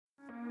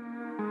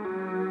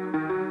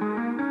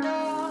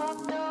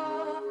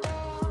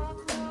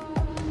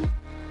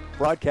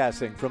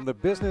Broadcasting from the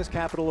business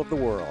capital of the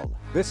world,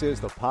 this is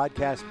the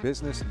Podcast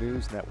Business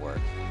News Network.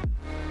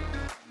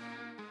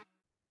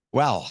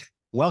 Well,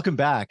 welcome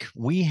back.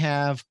 We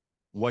have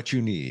what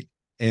you need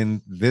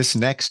in this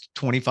next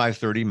 25,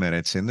 30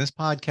 minutes in this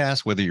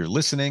podcast, whether you're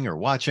listening or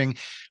watching,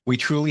 we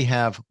truly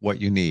have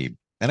what you need.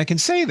 And I can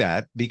say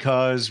that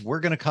because we're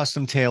going to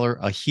custom tailor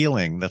a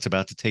healing that's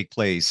about to take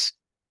place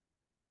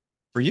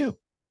for you.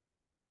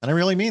 And I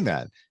really mean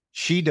that.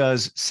 She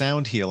does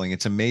sound healing.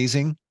 It's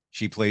amazing.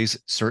 She plays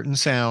certain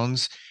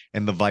sounds,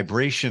 and the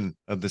vibration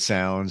of the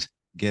sounds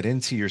get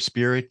into your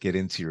spirit, get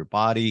into your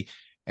body,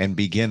 and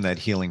begin that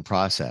healing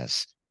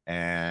process.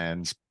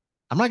 And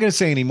I'm not going to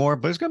say any more,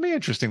 but it's going to be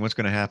interesting what's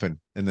going to happen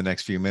in the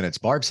next few minutes.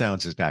 Barb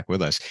Sounds is back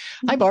with us.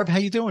 Hi, Barb. How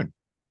you doing?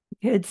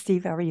 Good,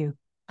 Steve. How are you?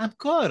 I'm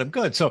good. I'm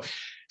good. So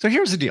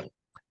here's the deal.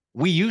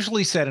 We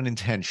usually set an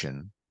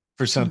intention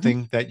for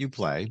something that you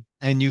play,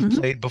 and you've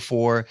played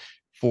before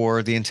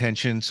for the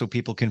intention so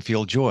people can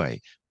feel joy,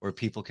 or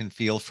people can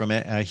feel from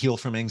heal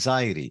from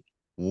anxiety,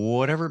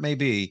 whatever it may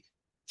be.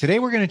 Today,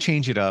 we're going to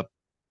change it up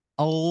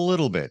a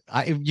little bit.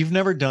 You've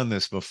never done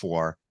this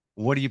before.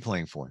 What are you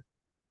playing for?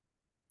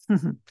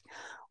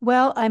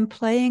 Well, I'm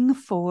playing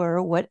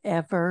for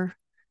whatever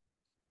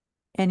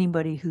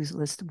anybody who's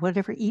listening,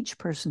 whatever each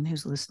person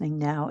who's listening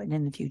now and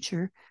in the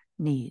future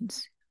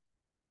needs.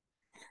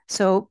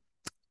 So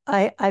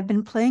I've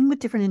been playing with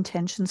different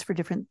intentions for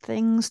different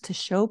things to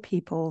show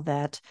people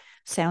that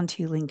sound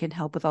healing can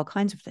help with all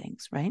kinds of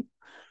things, right?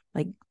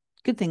 Like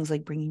good things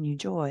like bringing you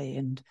joy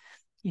and,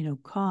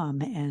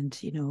 calm and,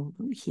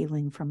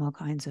 healing from all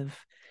kinds of,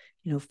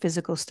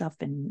 physical stuff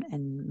and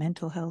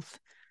mental health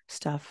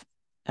stuff.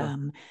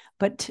 Sure.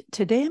 But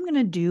today I'm going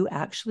to do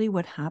actually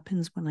what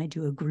happens when I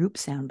do a group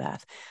sound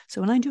bath.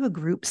 So when I do a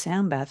group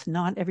sound bath,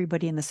 not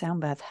everybody in the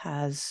sound bath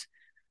has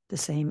the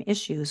same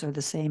issues or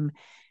the same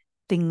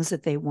things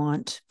that they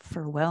want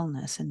for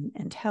wellness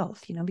and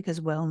health, because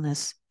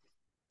wellness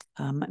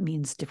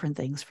means different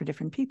things for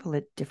different people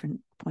at different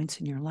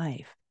points in your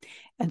life.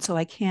 And so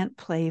I can't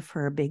play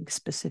for a big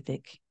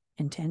specific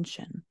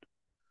intention,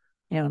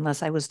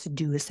 unless I was to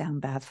do a sound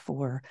bath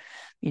for,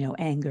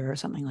 anger or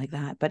something like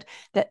that. But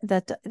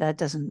that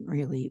doesn't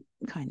really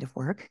kind of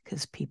work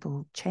because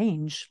people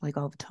change like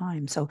all the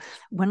time. So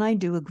when I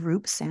do a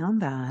group sound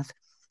bath,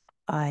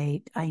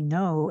 I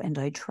know and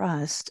I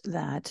trust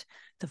that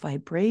the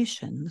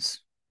vibrations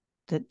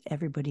that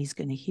everybody's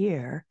going to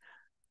hear,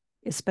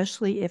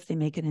 especially if they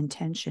make an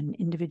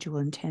individual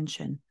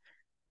intention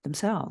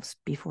themselves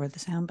before the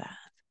sound bath,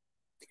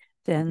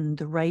 then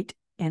the right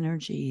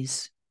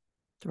energies,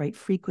 the right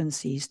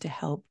frequencies to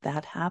help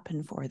that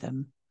happen for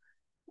them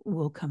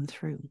will come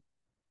through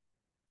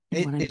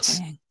when I'm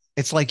playing.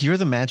 It's like you're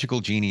the magical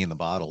genie in the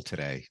bottle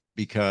today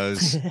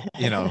because,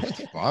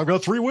 I've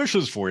got 3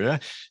 wishes for you.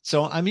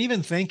 So I'm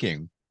even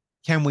thinking,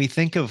 can we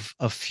think of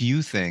a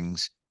few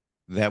things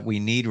that we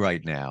need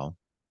right now?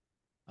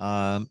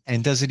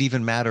 And does it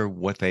even matter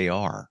what they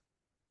are?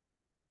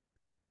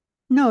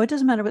 No, it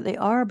doesn't matter what they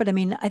are. But I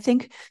mean, I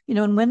think,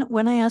 and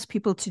when I ask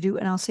people to do,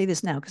 and I'll say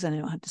this now because I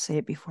don't have to say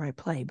it before I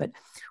play, but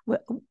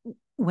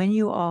when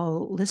you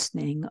all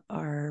listening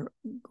are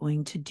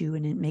going to do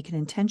and make an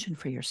intention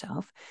for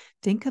yourself,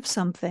 think of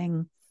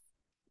something,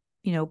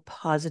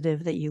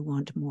 positive that you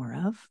want more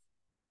of,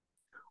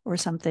 or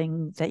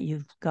something that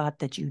you've got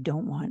that you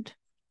don't want,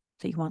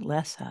 that you want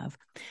less of.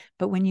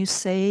 But when you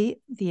say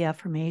the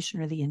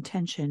affirmation or the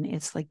intention,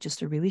 it's like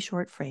just a really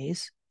short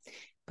phrase,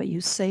 but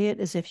you say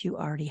it as if you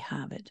already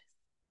have it.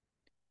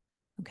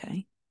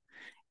 Okay.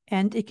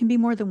 And it can be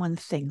more than one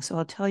thing. So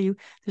I'll tell you,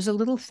 there's a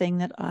little thing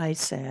that I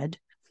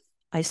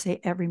say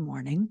every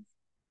morning,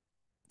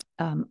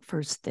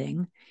 first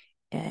thing.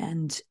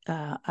 And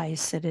I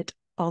said it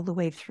all the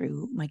way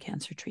through my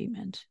cancer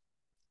treatment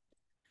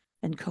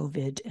and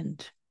COVID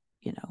and,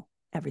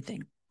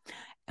 everything.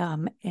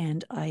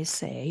 And I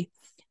say,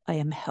 I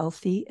am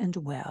healthy and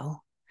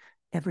well.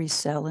 Every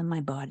cell in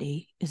my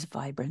body is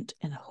vibrant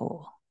and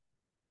whole.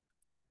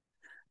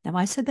 Now,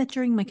 I said that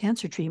during my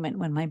cancer treatment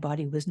when my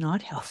body was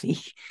not healthy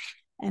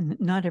and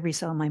not every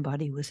cell in my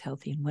body was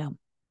healthy and well.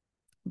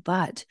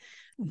 But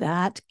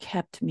that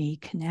kept me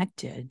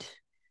connected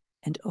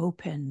and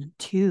open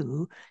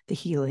to the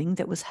healing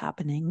that was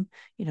happening,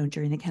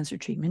 during the cancer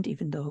treatment,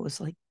 even though it was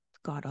like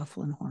god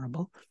awful and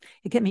horrible.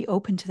 It kept me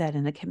open to that,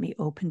 and it kept me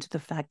open to the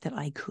fact that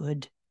I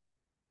could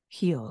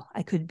heal.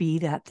 I could be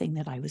that thing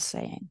that I was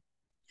saying.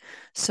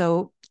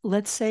 So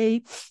let's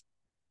say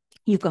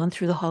you've gone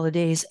through the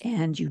holidays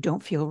and you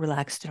don't feel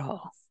relaxed at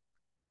all.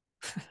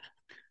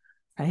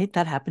 Right?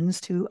 That happens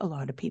to a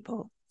lot of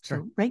people. Sure.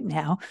 So right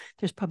now,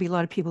 there's probably a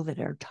lot of people that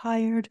are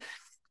tired,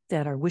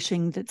 that are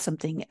wishing that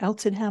something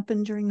else had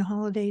happened during the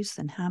holidays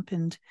than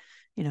happened.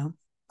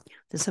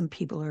 That some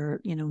people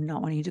are,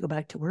 not wanting to go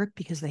back to work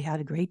because they had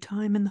a great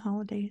time in the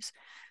holidays.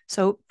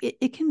 So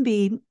it can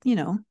be,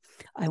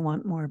 I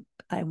want more,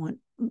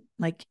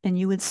 and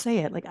you would say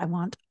it like, I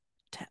want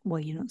to, well,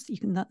 you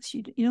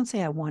don't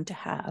say I want to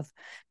have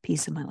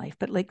peace in my life,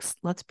 but like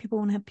lots of people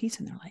want to have peace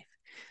in their life.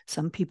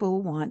 Some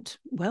people want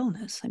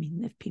wellness. I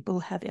mean, if people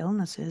have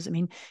illnesses, I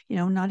mean,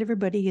 not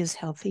everybody is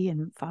healthy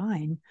and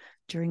fine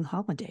during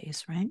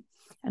holidays, right?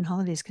 And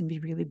holidays can be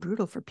really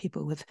brutal for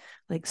people with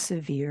like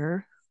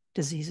severe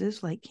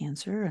diseases like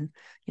cancer and,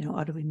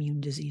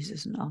 autoimmune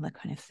diseases and all that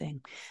kind of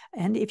thing.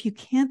 And if you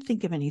can't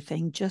think of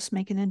anything, just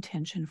make an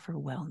intention for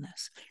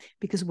wellness,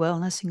 because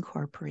wellness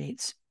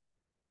incorporates,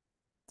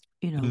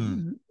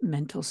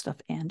 mental stuff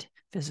and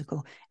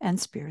physical and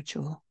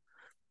spiritual,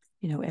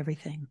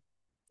 everything.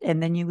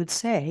 And then you would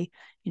say,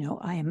 you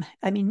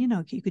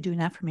could do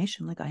an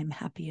affirmation like, I am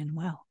happy and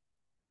well.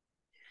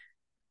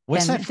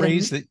 What's And that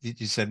phrase that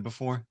you said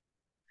before?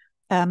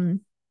 I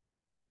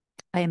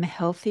am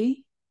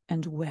healthy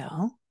and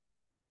well.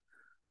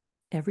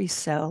 Every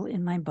cell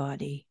in my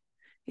body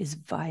is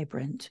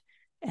vibrant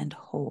and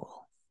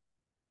whole.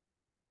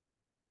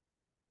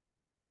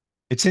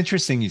 It's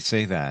interesting you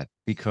say that,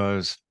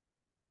 because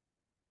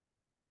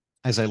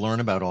as I learn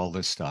about all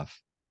this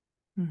stuff,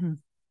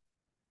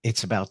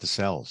 it's about the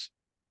cells.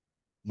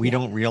 We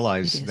don't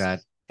realize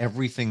that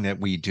everything that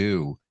we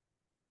do,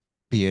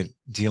 be it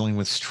dealing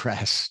with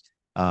stress,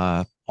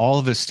 all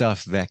of the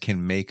stuff that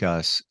can make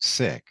us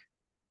sick,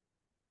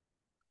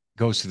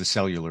 goes to the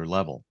cellular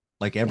level.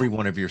 Like every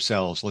one of your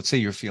cells, let's say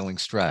you're feeling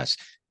stress.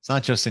 It's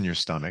not just in your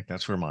stomach.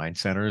 That's where mine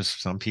centers.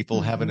 Some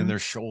people have it in their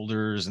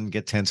shoulders and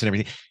get tense and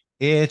everything.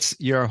 It's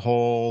your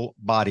whole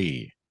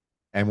body.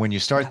 And when you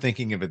start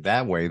thinking of it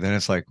that way, then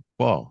it's like,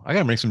 whoa, I got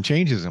to make some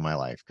changes in my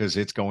life, because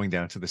it's going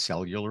down to the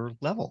cellular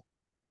level.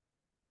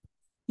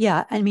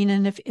 Yeah. I mean,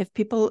 and if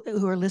people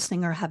who are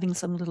listening are having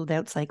some little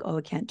doubts, like, oh,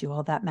 I can't do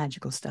all that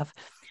magical stuff,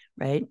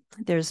 right?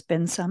 There's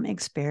been some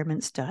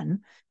experiments done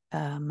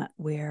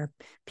where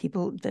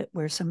people's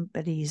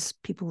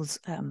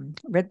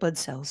red blood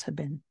cells have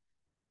been,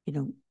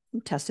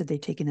 tested. They've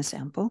taken a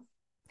sample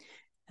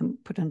and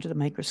put under the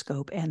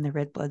microscope, and the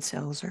red blood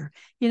cells are,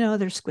 they're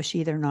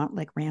squishy. They're not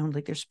like round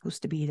like they're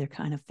supposed to be. They're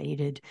kind of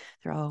faded.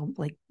 They're all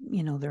like,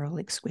 they're all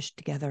like squished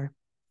together.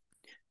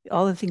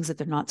 All the things that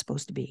they're not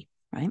supposed to be,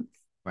 right?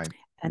 Right.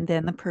 And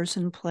then the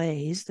person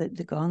plays, the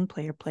gong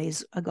player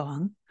plays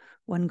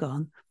one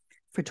gong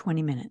for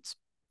 20 minutes.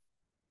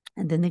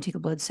 And then they take a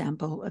blood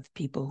sample of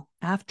people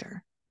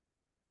after.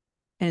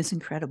 And it's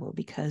incredible,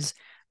 because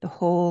the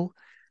whole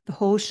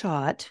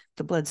shot,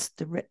 the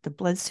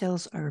blood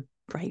cells are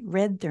bright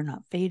red. They're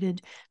not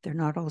faded. They're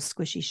not all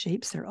squishy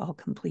shapes. They're all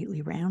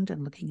completely round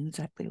and looking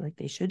exactly like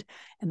they should.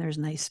 And there's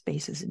nice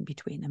spaces in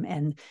between them.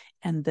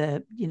 And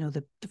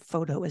the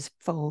photo is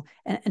full.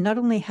 And not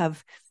only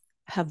have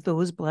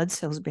those blood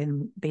cells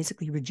been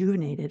basically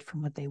rejuvenated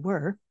from what they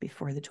were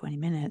before the 20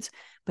 minutes,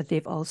 but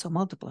they've also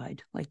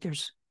multiplied. Like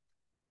there's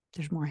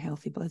more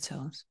healthy blood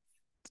cells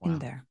in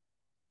there.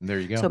 And there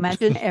you go. So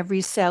imagine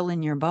every cell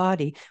in your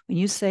body. When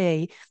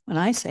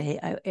I say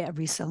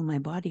every cell in my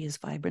body is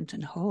vibrant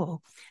and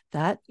whole,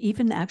 that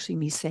even actually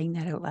me saying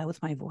that out loud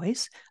with my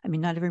voice, I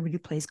mean, not everybody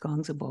plays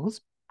gongs and bowls,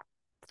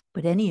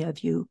 but any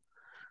of you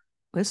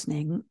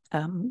listening,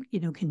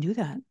 can do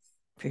that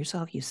for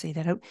yourself. You say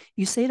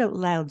it out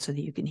loud so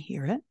that you can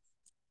hear it.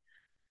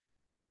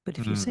 But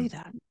if you say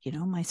that,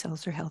 my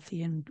cells are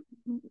healthy and,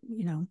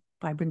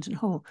 vibrant and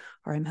whole,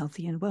 or I'm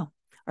healthy and well,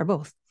 or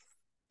both.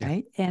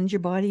 Right. And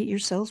your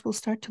cells will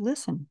start to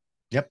listen.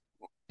 Yep.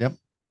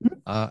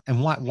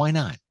 And why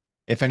not?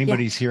 If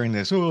anybody's hearing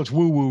this, oh, it's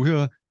woo woo.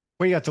 What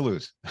do you got to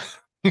lose?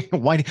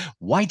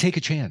 Why take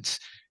a chance?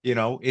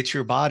 It's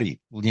your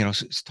body.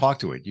 Talk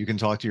to it. You can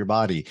talk to your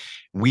body.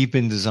 We've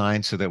been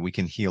designed so that we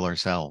can heal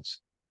ourselves.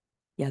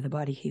 Yeah, the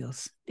body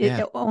heals.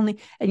 It only,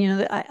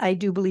 and I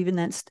do believe in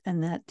that,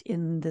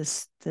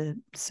 the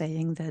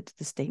saying, that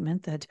the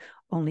statement that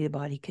only the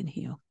body can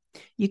heal.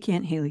 You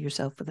can't heal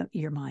yourself with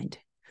your mind.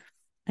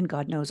 And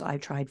God knows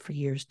I've tried for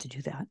years to do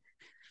that.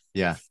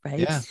 Yeah. Right.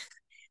 Yeah.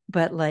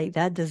 But like,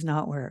 that does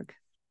not work.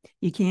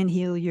 You can't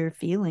heal your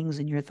feelings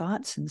and your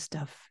thoughts and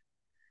stuff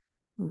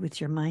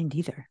with your mind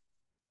either.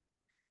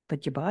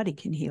 But your body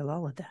can heal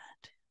all of that.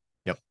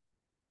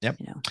 Yep.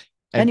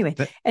 Anyway,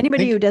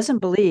 anybody who doesn't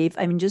believe,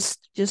 I mean,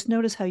 just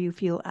notice how you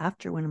feel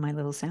after one of my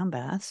little sound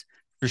baths.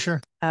 For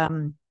sure.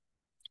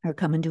 Or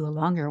come and do a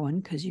longer one,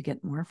 because you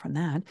get more from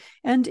that.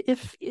 And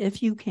if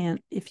you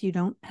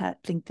don't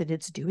think that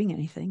it's doing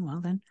anything,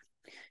 well, then,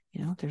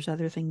 there's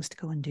other things to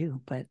go and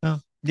do. But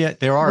yeah,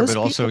 there are, but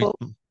also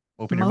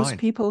open your mind. Most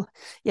people,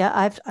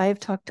 yeah, I've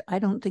talked, I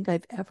don't think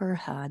I've ever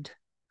had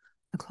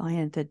a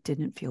client that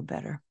didn't feel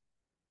better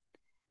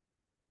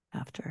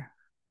after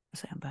a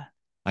sound bath.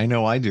 I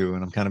know I do,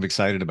 and I'm kind of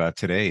excited about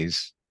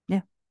today's.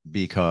 Yeah.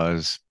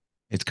 Because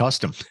it's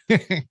custom.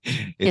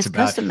 It's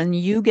custom, and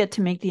you get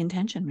to make the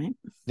intention, right?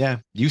 Yeah.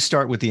 You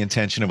start with the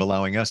intention of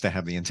allowing us to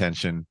have the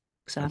intention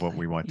of what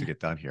we want to get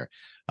done here.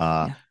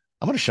 I'm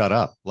going to shut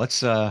up. Let's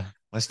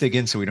dig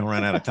in so we don't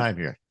run out of time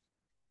here.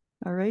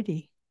 All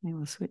righty. I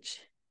will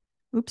switch.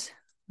 Oops,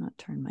 not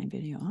turn my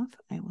video off.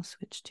 I will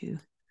switch to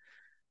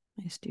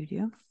my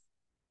studio.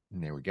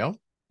 And there we go.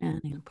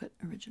 And I'll put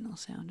original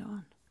sound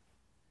on.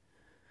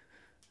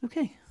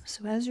 Okay,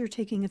 so as you're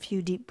taking a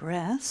few deep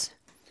breaths,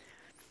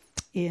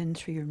 in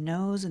through your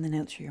nose and then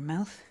out through your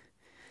mouth.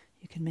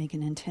 You can make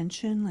an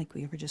intention like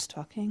we were just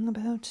talking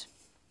about.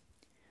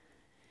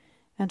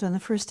 And on the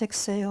first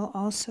exhale,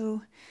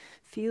 also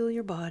feel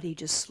your body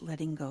just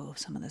letting go of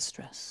some of the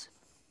stress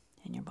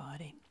in your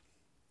body.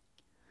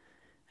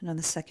 And on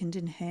the second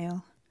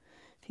inhale,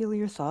 feel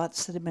your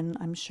thoughts that have been,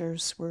 I'm sure,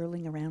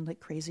 swirling around like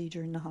crazy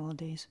during the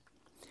holidays.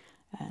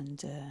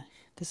 And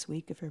this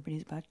week, if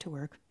everybody's back to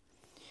work.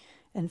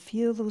 And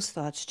feel those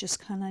thoughts just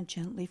kind of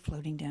gently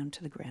floating down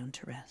to the ground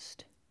to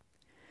rest.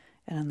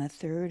 And on the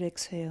third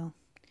exhale,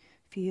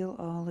 feel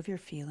all of your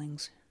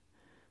feelings,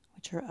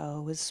 which are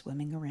always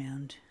swimming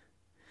around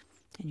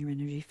in your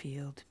energy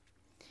field.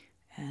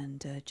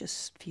 And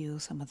just feel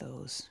some of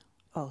those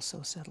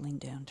also settling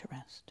down to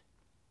rest.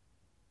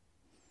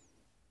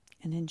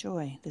 And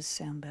enjoy this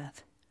sound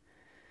bath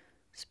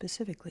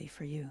specifically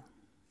for you.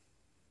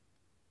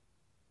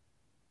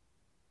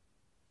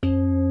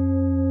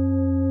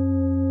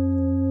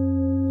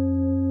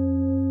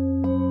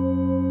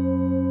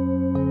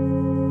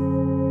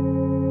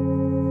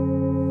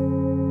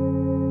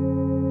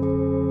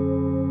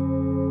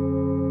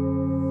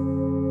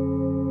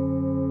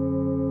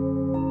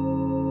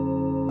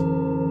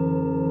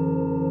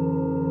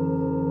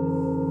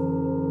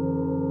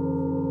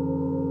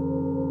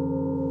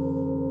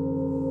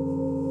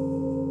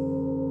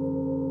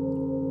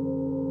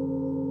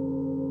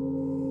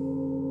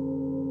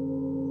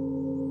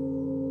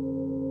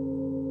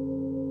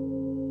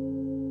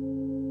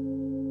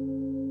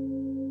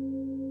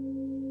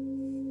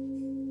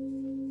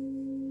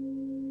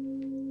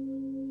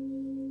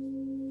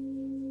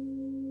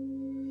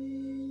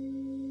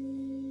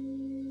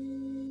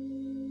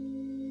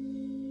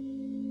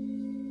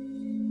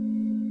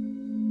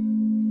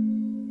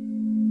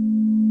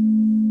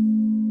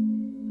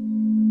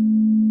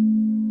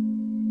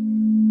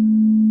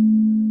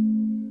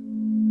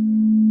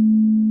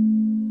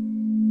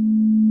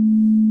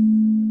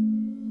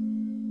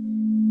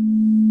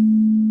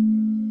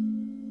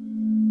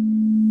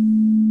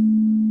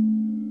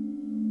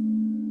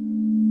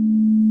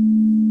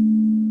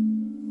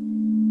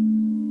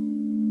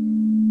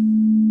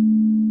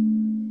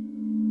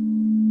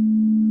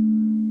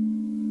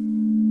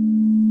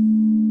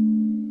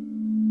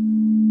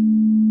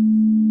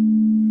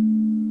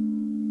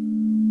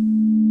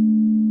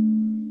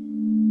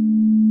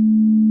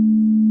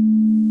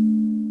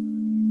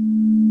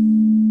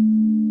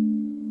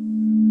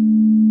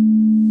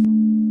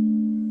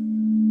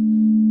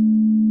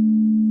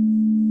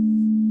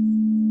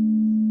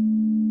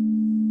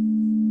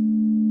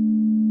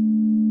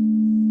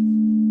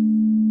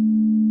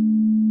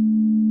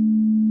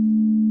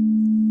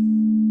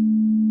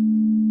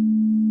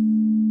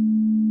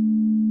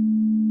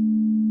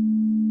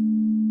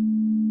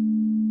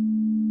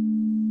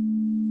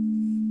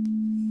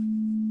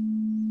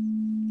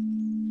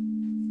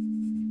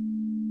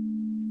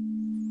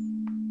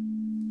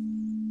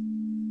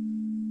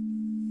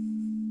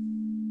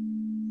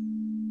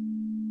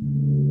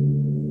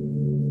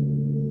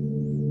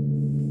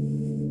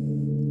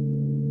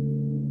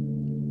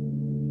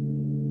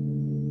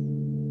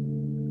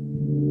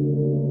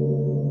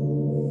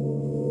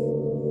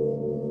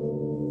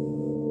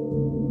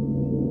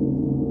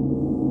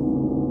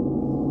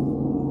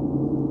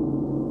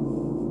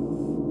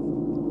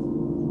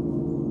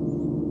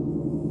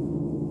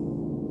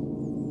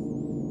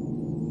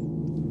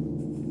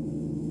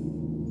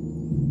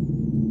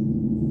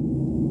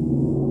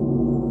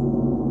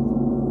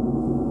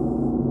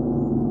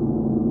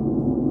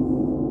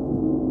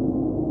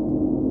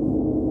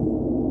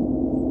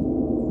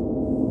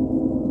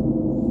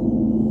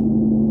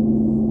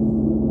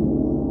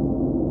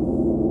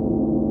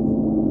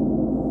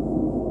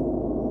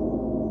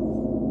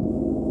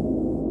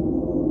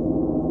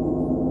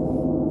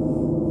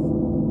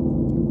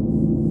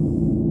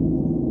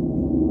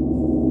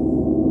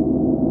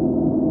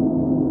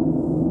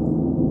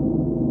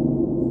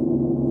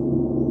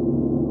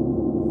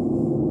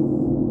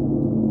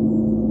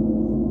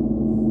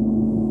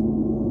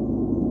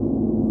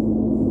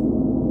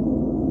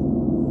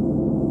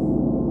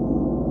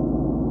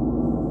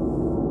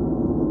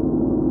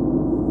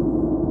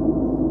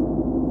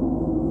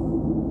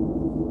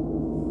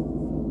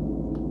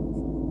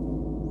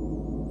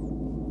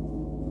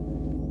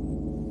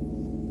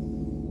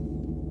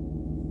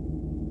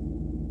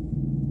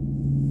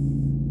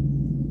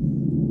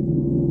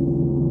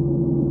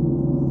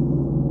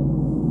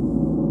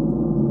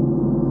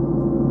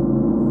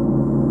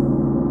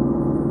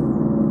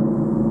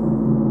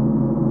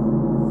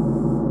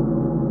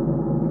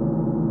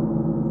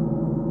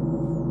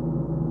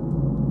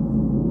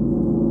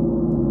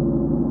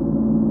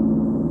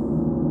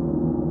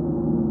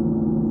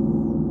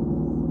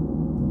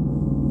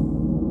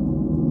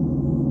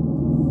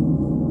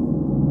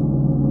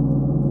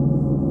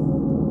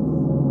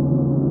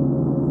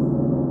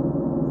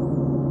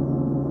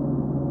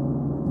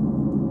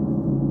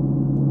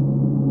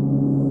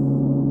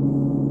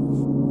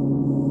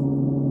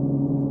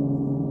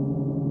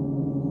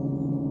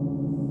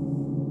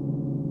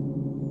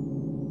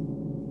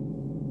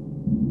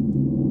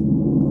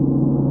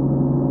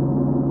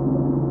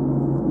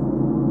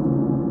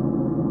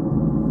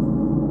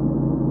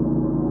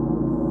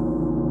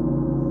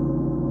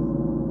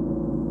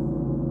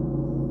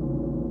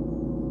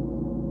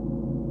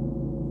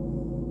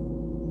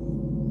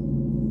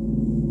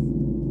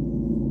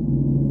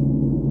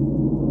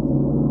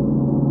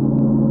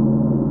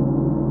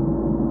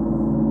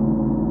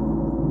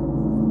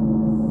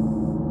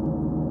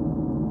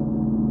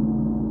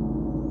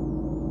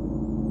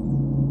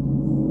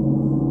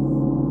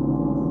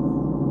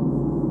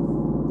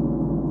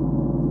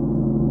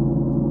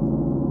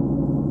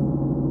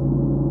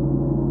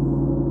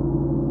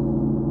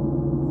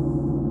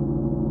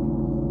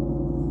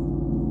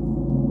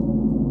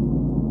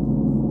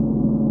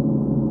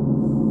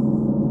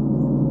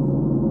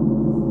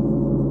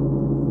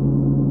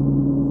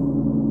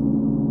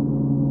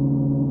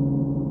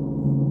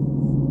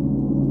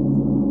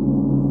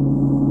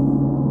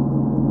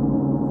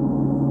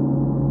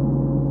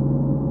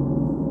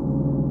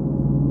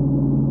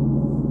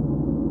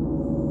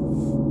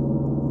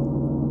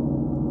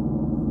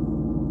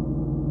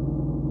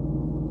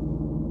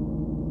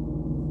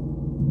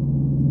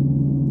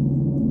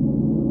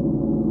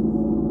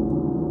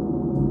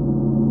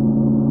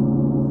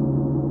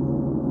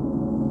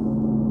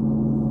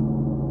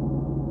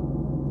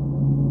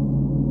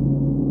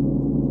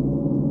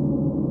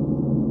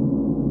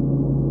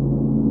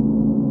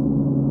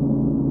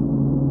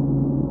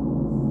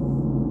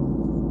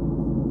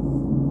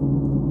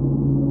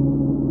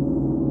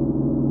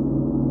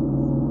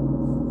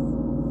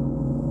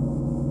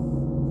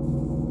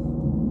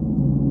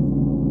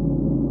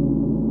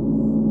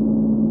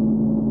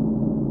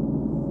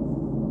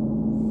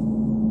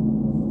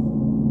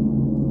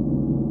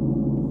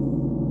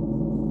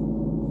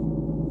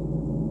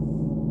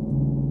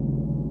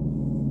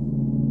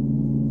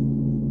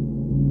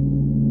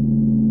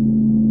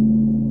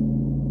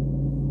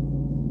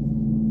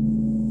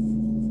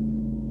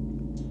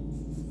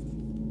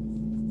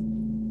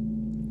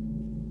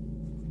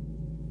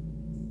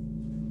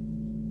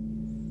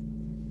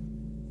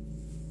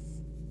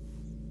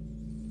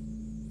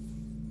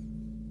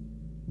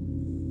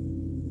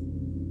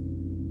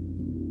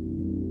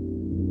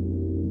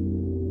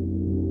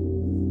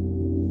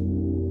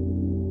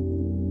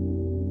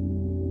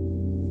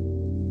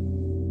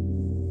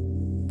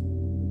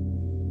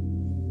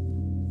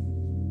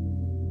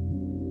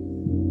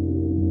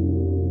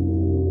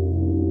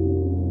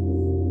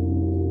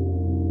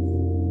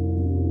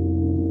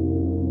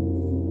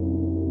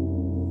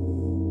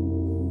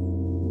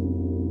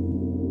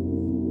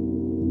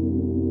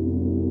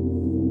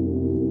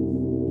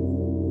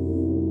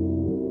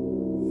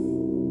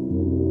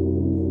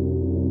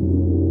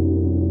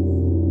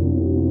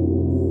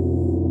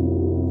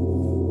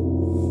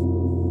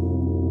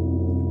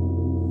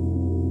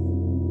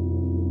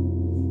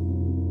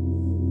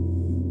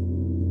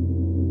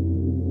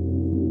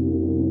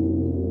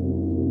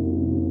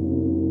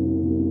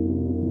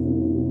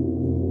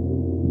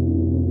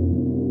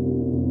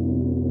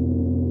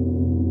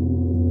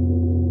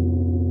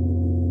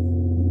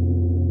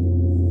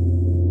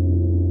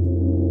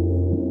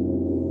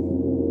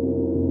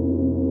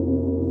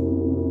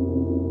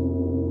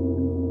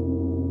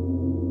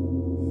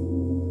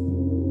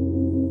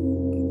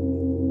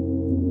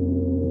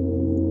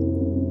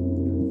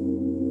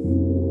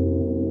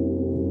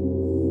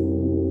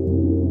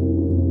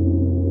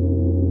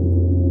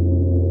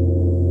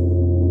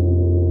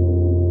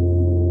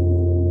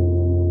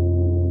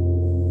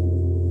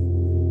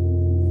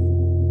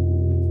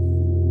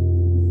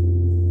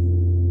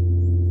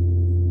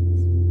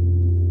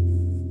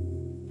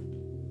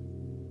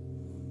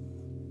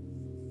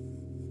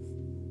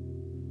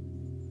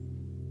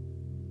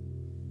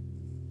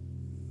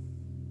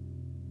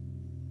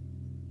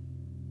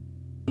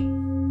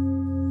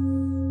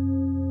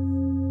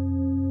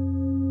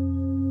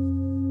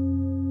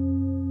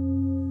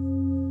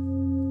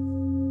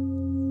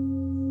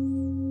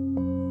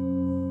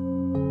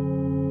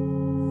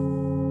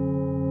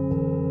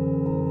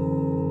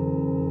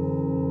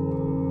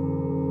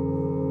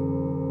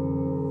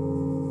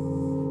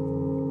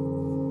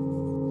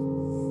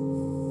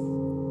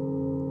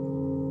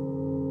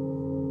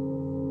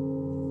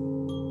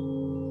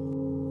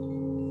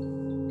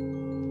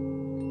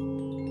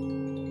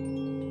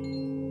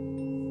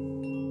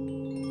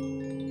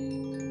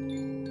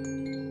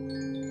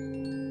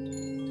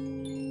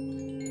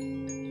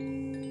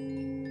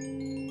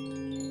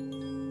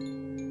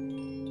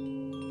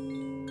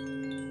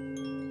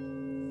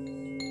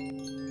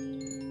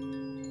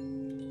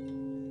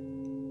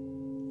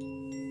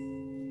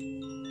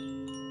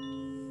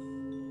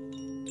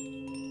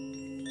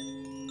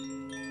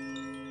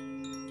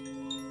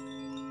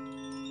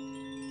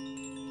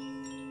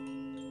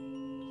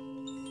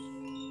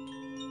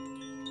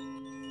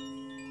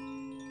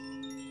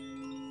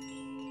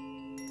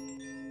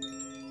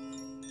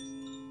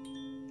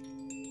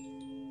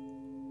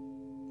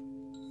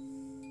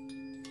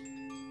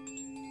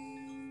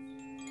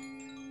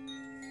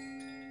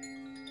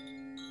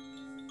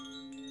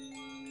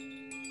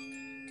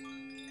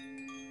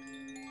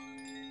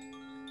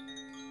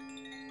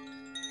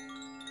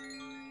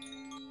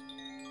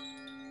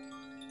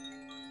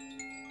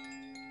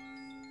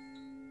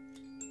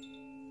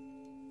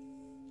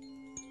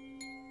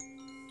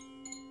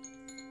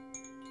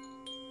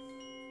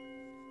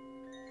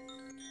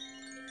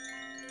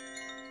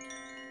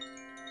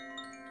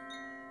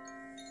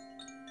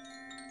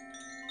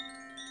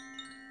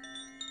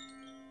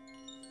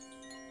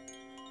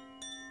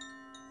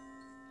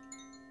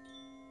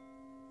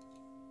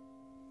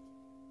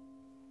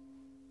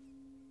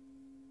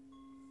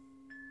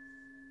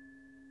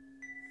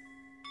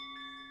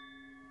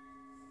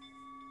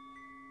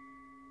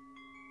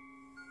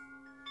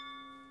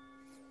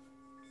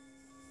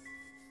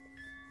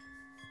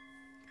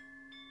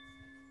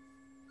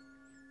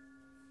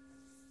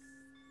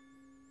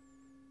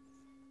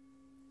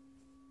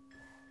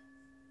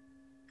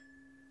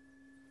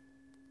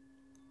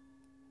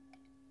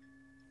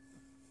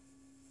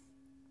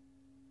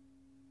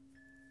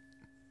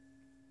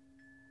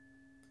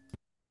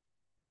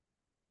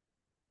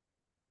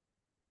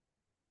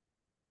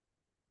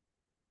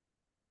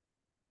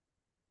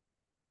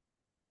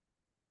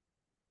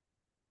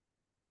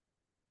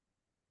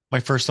 My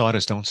first thought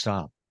is don't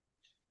stop.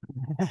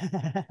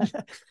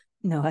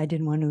 No, I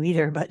didn't want to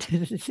either, but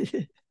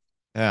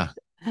Yeah.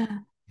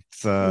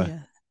 It's yeah.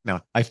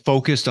 now I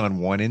focused on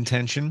one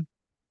intention.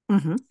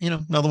 Hmm.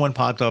 Another one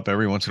popped up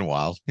every once in a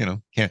while.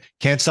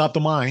 Can't stop the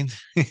mind.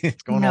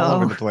 It's going all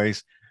over No, the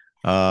place.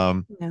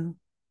 Um, no.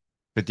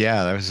 but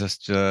yeah, that was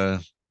just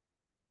and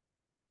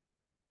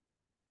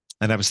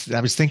I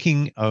was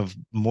thinking of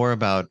more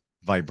about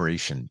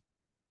vibration.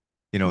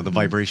 The Hmm.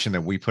 vibration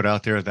that we put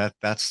out there,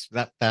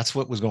 that's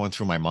what was going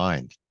through my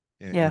mind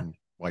Yeah,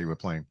 while you were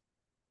playing.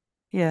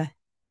 yeah.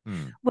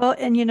 Hmm. Well,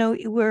 and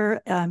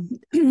we're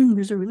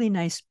there's a really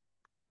nice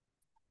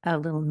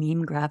little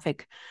meme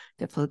graphic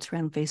that floats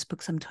around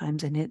Facebook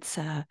sometimes, and it's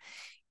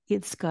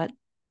got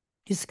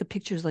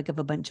pictures like of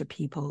a bunch of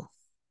people,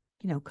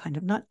 kind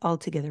of not all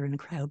together in a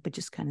crowd, but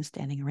just kind of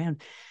standing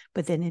around.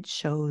 But then it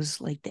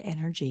shows like the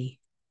energy,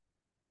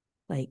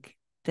 like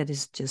that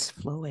is just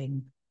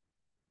flowing,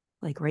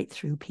 like right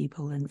through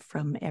people and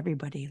from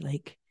everybody,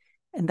 like,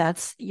 and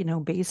that's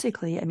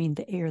basically, I mean,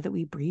 the air that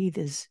we breathe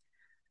is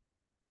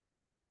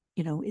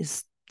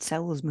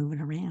cells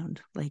moving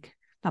around, like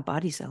not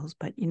body cells,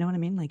 but you know what I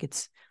mean? Like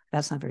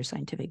that's not very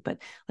scientific, but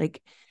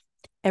like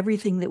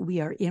everything that we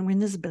are in, we're in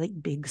this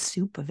big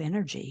soup of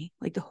energy.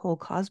 Like the whole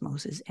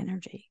cosmos is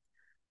energy.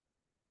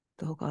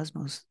 The whole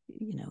cosmos,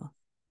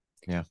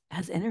 Yeah.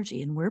 has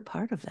energy, and we're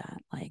part of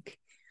that. Like,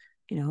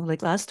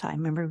 like last time,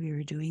 remember we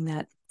were doing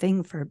that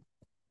thing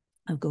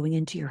of going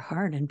into your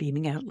heart and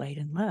beaming out light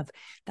and love.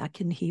 That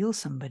can heal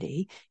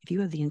somebody. If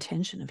you have the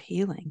intention of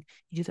healing,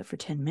 you do that for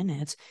 10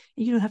 minutes.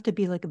 You don't have to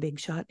be like a big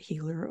shot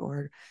healer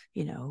or,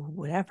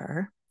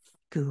 whatever,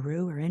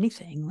 guru or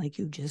anything. Like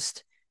you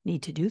just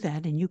need to do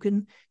that, and you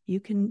can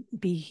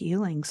be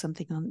healing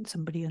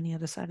somebody on the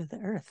other side of the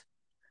earth.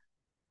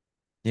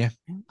 Yeah.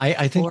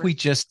 I think Or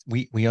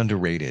we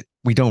underrate it.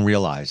 We don't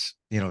realize,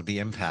 the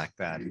impact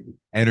that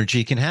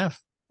energy can have,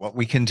 what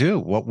we can do,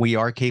 what we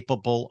are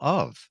capable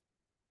of.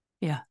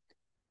 yeah.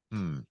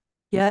 Hmm.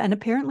 Yeah, and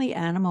apparently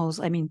animals,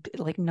 I mean,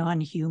 like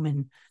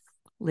non-human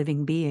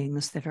living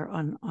beings that are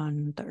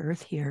on the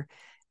earth here,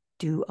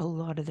 do a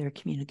lot of their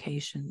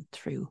communication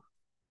through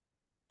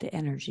the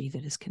energy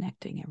that is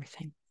connecting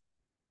everything.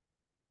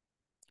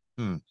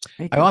 Hmm.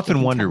 Right? I They often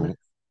can tell wonder, it.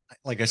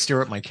 like I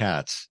stare at my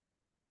cats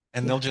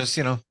and they'll Yeah, just,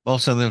 all of a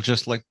sudden they'll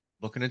just like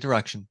look in a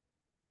direction.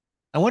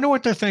 I wonder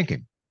what they're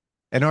thinking.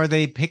 And are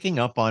they picking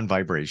up on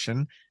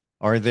vibration?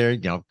 Are there,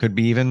 could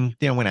be even,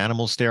 when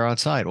animals stare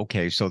outside.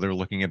 Okay, so they're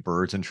looking at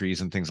birds and trees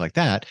and things like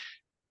that.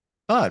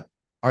 But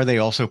are they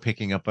also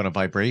picking up on a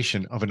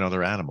vibration of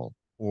another animal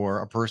or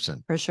a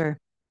person? for sure.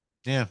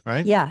 Yeah,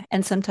 right. Yeah,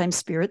 and sometimes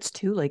spirits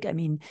too. Like, I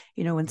mean,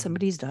 when Mm.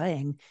 somebody's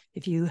dying,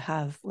 if you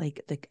have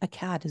like a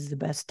cat is the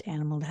best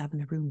animal to have in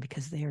the room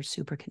because they are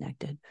super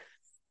connected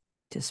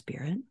to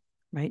spirit,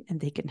 right? And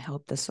they can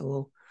help the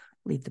soul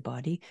leave the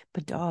body.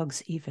 But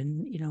dogs,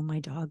 even,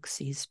 my dog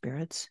sees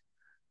spirits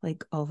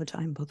like all the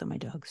time. Both of my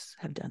dogs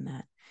have done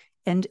that.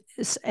 And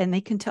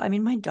they can tell. I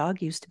mean, my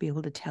dog used to be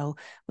able to tell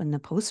when the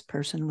post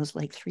person was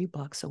like 3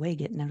 blocks away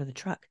getting out of the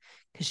truck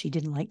because she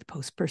didn't like the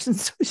post person.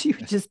 So she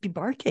would just be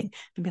barking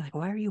and be like,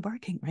 why are you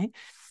barking? Right.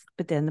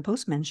 But then the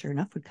postman, sure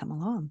enough, would come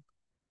along.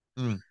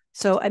 Mm.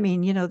 So, I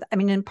mean,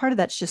 and part of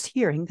that's just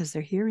hearing because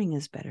their hearing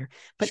is better.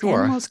 But Sure.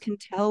 animals can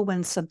tell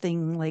when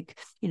something like,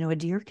 a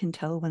deer can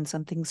tell when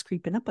something's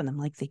creeping up on them,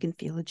 like they can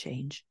feel a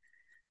change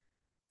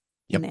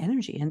in Yep. the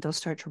energy and they'll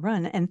start to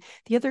run. And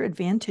the other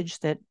advantage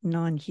that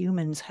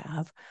non-humans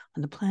have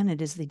on the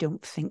planet is they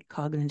don't think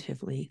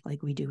cognitively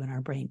like we do in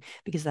our brain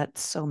because that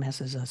so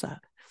messes us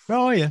up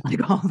Oh yeah.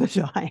 like all the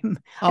time.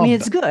 I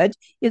mean, Oh,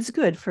 it's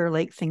good for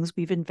like things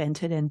we've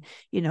invented, and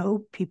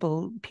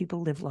people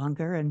live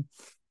longer and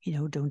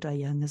don't die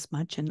young as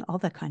much and all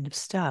that kind of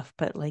stuff.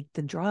 But like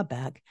the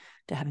drawback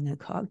to having a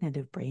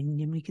cognitive brain,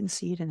 and we can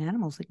see it in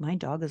animals. Like my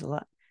dog is a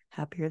lot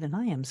happier than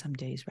I am some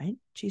days, right?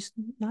 She's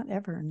not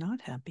ever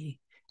not happy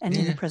and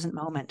in the yeah. present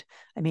moment.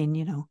 I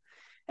mean,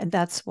 and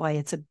that's why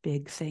it's a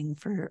big thing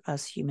for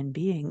us human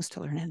beings to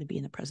learn how to be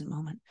in the present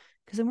moment,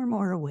 because then we're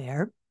more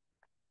aware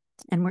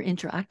and we're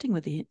interacting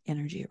with the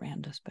energy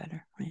around us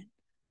better, right?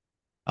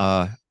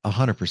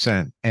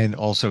 100%. And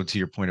also to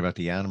your point about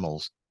the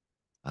animals,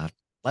 uh,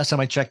 last time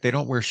I checked, they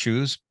don't wear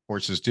shoes.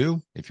 Horses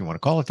do, if you want to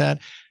call it that.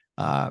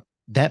 Uh,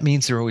 that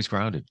means they're always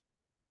grounded.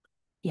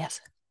 Yes.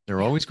 They're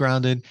Yeah. always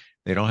grounded.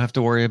 They don't have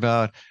to worry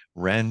about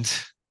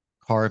rent,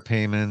 car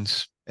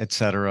payments,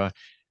 etc.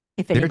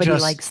 If They're anybody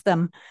just likes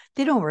them,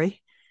 they don't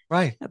worry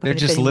right. They're about if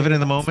just living anybody in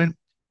the likes them. moment,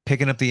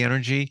 picking up the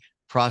energy,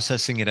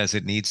 processing it as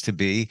it needs to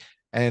be.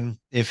 And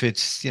if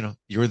it's,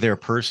 you're their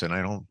person,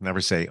 I don't never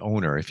say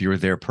owner. If you're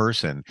their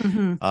person,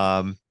 Mm-hmm.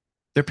 um,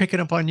 they're picking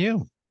up on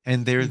you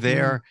and they're Mm-hmm.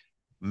 there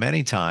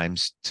many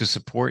times to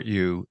support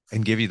you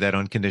and give you that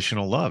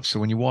unconditional love. So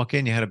when you walk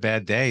in, you had a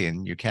bad day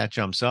and your cat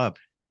jumps up,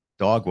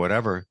 dog,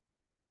 whatever,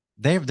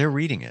 they're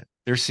reading it.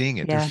 They're seeing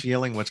it. They're Yeah.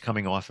 feeling what's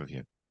coming off of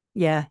you.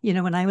 Yeah.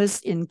 When I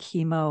was in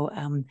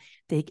chemo,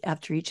 they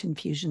after each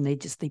infusion,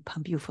 they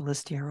pump you full of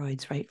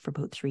steroids, right, for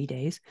about 3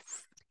 days.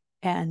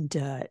 And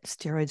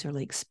steroids are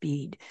like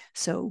speed.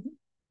 So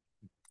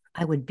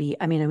I would be,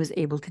 I mean, I was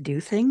able to do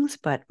things,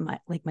 but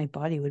my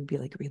body would be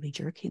like really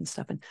jerky and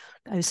stuff. And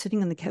I was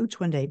sitting on the couch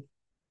one day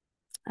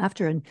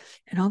after, and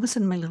all of a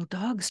sudden my little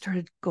dog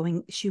started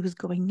going, she was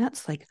going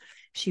nuts. Like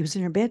she was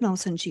in her bed and all of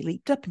a sudden she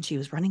leaped up and she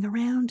was running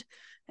around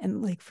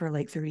and like for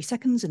like 30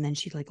 seconds. And then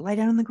she'd like lie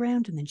down on the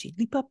ground and then she'd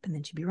leap up and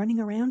then she'd be running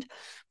around.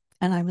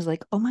 And I was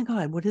like, oh my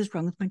God, what is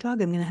wrong with my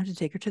dog? I'm going to have to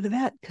take her to the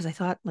vet, because I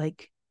thought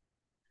like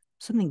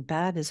something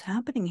bad is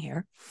happening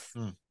here.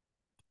 Hmm.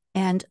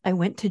 And I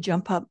went to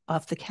jump up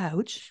off the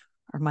couch,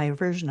 or my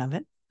version of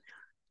it,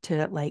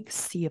 to like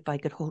see if I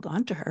could hold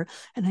on to her.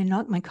 And I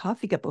knocked my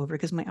coffee cup over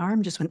because my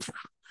arm just went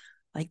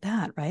like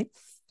that, right?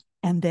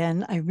 And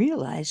then I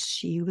realized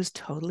she was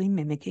totally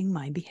mimicking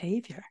my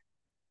behavior,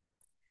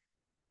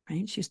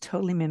 right? She was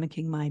totally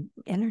mimicking my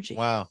energy.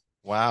 Wow.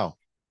 Wow.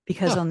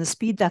 Because Huh. on the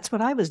speed, that's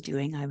what I was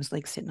doing. I was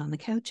like sitting on the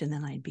couch and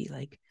then I'd be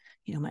like,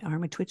 my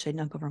arm would twitch. I'd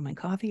knock over my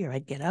coffee, or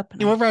I'd get up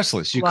and You were I'd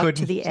restless. You walk to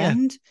couldn't. the Yeah.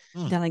 end.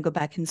 Hmm. Then I'd go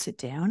back and sit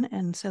down.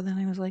 And so then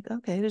I was like,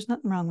 okay, there's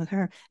nothing wrong with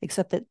her,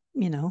 except that,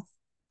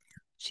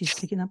 she's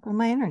taking up all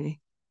my energy.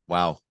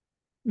 Wow.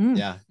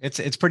 Yeah.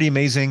 It's pretty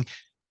amazing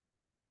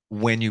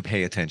when you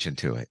pay attention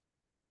to it.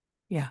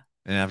 Yeah.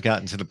 And I've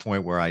gotten to the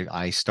point where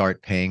I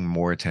start paying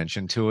more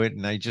attention to it.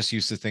 And I just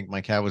used to think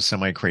my cat was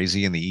semi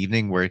crazy in the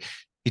evening where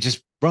he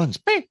just runs.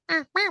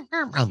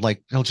 I'm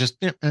like, he'll just,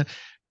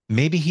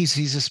 maybe he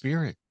sees a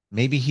spirit.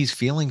 Maybe he's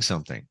feeling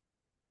something.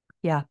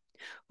 Yeah.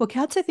 Well,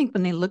 cats, I think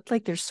when they look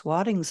like they're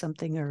swatting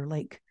something or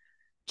like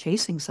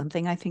chasing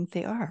something, I think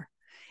they are.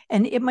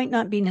 And it might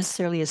not be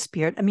necessarily a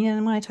spirit. I mean,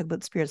 and when I talk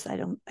about spirits, I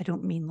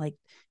don't mean like,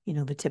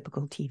 the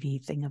typical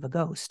TV thing of a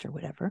ghost or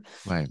whatever.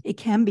 Right. It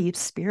can be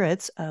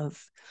spirits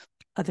of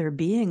other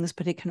beings,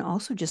 but it can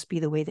also just be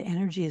the way the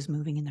energy is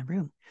moving in the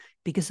room.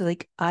 Because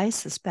like I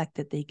suspect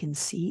that they can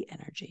see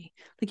energy.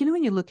 Like,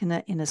 when you look in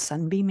a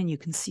sunbeam and you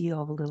can see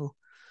all the little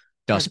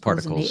Dust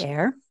particles in the particles.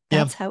 air, Yeah.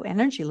 that's how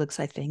energy looks,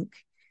 I think,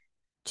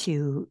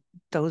 to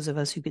those of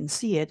us who can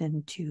see it,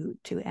 and to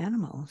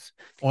animals.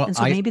 Well, And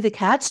so maybe the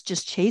cat's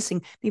just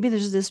chasing, maybe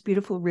there's this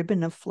beautiful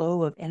ribbon of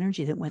flow of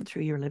energy that went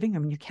through your living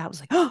room and your cat was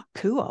like, oh,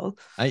 cool.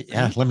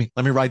 yeah, right? let me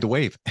ride the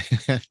wave,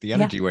 the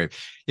energy wave.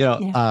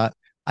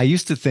 I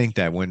used to think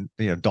that when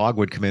dog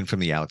would come in from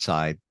the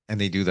outside and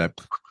they do that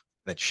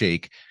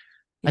shake,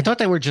 I thought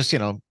they were just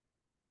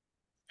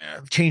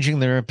changing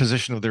their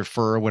position of their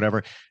fur or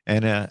whatever.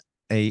 And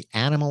a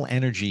animal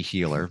energy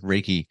healer,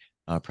 Reiki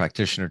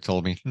practitioner,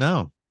 told me,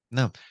 no,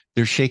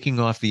 they're shaking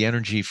off the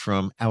energy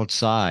from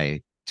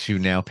outside to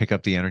now pick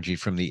up the energy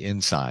from the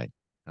inside.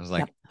 I was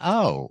like,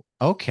 oh,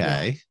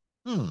 okay.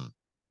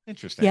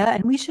 Interesting. Yeah,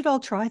 and we should all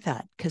try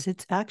that, because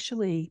it's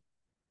actually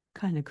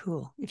kind of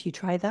cool if you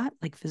try that,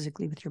 like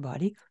physically with your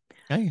body.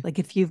 Hey. Like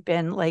if you've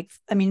been like,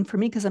 I mean, for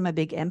me, because I'm a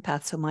big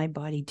empath, so my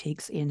body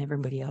takes in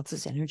everybody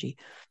else's energy.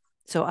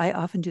 So I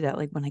often do that,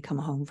 like when I come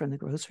home from the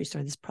grocery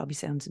store. This probably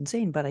sounds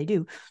insane, but I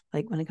do.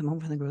 Like when I come home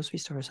from the grocery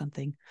store or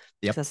something,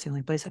 because that's the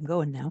only place I'm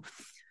going now.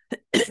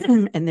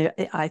 And there,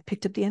 I've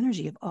picked up the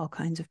energy of all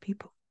kinds of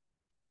people.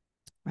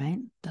 Right?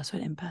 That's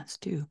what empaths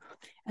do.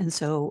 And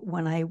so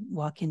when I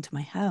walk into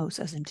my house,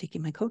 as I'm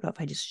taking my coat off,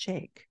 I just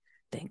shake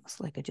things.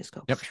 Like I just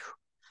go. Yep.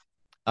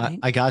 Right?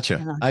 I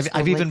gotcha.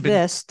 I've even been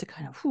this to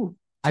kind of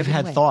I've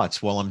had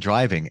thoughts while I'm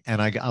driving,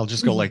 and I'll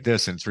just go like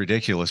this, and it's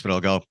ridiculous, but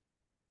I'll go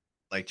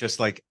like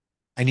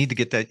I need to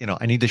get that,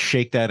 I need to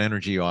shake that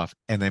energy off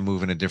and then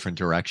move in a different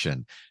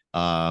direction.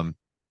 And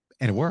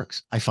it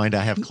works. I find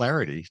I have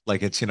clarity.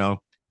 Like it's,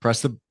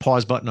 press the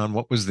pause button on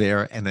what was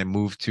there and then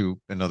move to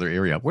another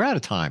area. We're out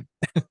of time.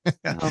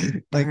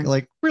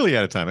 like really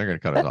out of time. They're going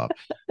to cut us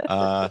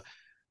off.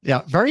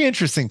 Yeah, very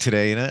interesting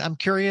today. And I'm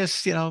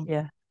curious,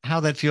 how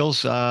that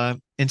feels.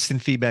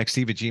 Instant feedback,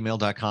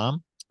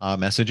 steve@gmail.com.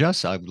 Message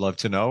us. I'd love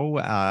to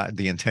know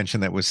the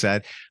intention that was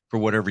set for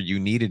whatever you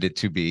needed it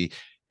to be.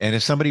 And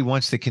if somebody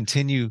wants to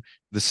continue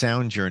the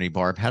sound journey,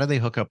 Barb, how do they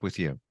hook up with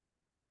you?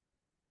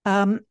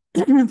 For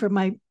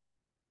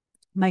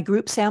my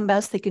group sound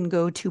baths, they can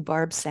go to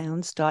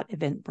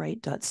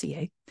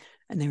barbsounds.eventbrite.ca.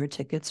 And there are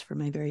tickets for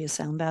my various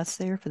sound baths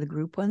there for the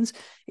group ones.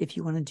 If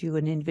you want to do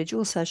an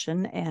individual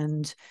session,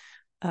 and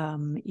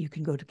you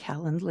can go to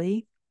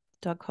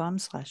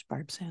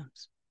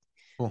calendly.com/barbsounds.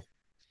 Cool.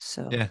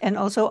 So, and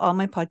also all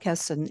my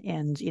podcasts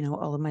and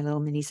all of my little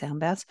mini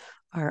sound baths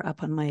are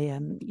up on my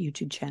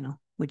YouTube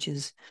channel, which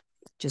is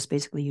just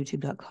basically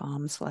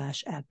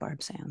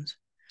youtube.com/@barbsounds.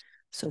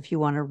 So if you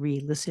want to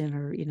re-listen,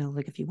 or,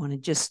 like if you want to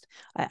just,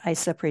 I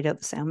separate out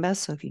the sound baths.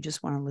 So if you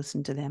just want to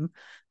listen to them,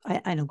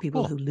 I know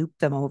people who loop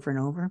them over and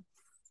over.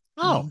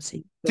 Oh, so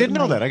didn't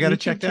know that. I got to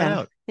check that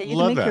out. You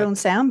can make your own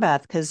sound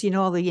bath, because,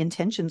 all the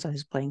intentions I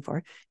was playing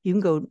for. You can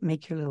go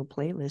make your little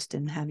playlist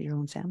and have your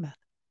own sound bath.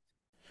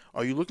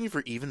 Are you looking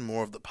for even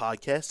more of the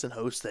podcasts and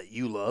hosts that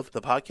you love?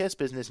 The Podcast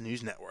Business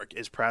News Network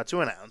is proud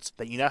to announce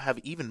that you now have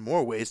even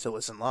more ways to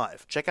listen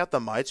live. Check out the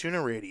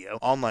MyTuner Radio,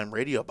 online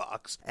radio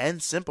box,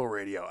 and Simple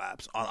Radio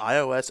apps on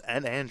iOS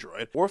and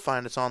Android, or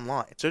find us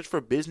online. Search for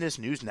Business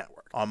News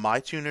Network on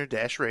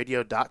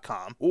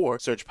mytuner-radio.com, or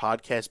search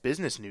Podcast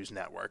Business News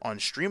Network on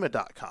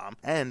streama.com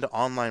and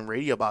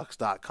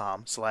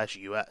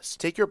onlineradiobox.com/US.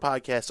 Take your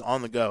podcast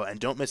on the go and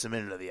don't miss a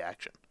minute of the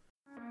action.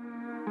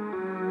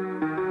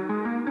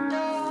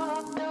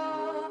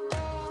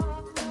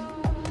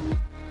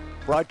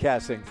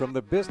 Broadcasting from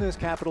the business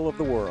capital of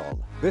the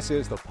world, this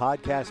is the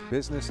Podcast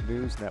Business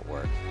News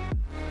Network.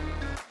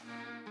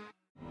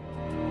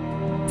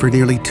 For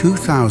nearly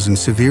 2,000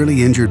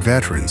 severely injured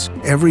veterans,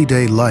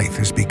 everyday life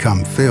has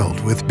become filled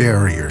with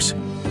barriers.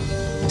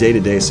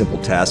 Day-to-day simple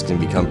tasks can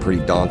become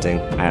pretty daunting.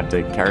 I have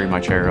to carry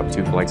my chair up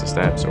 2 flights of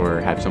steps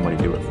or have somebody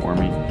do it for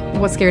me.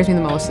 What scares me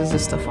the most is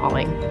just the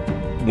falling.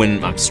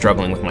 When I'm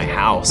struggling with my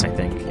house, I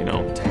think,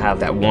 to have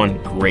that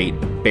one great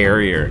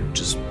barrier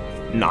just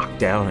knocked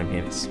down,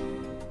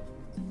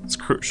 it's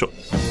crucial.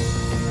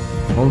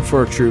 Home for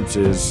Our Troops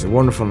is a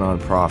wonderful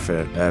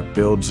nonprofit that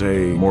builds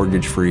a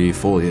mortgage-free,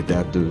 fully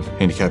adaptive,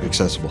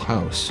 handicap-accessible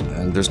house.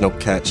 And there's no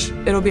catch.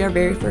 It'll be our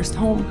very first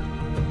home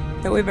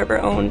that we've ever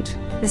owned.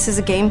 This is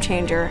a game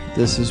changer.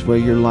 This is where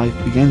your life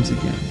begins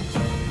again.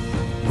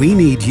 We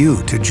need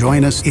you to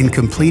join us in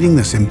completing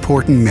this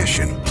important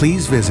mission.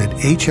 Please visit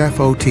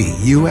hfotusa.org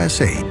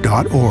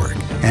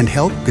and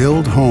help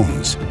build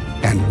homes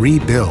and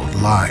rebuild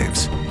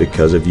lives.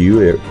 Because of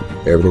you,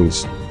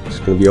 everything's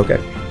going to be okay.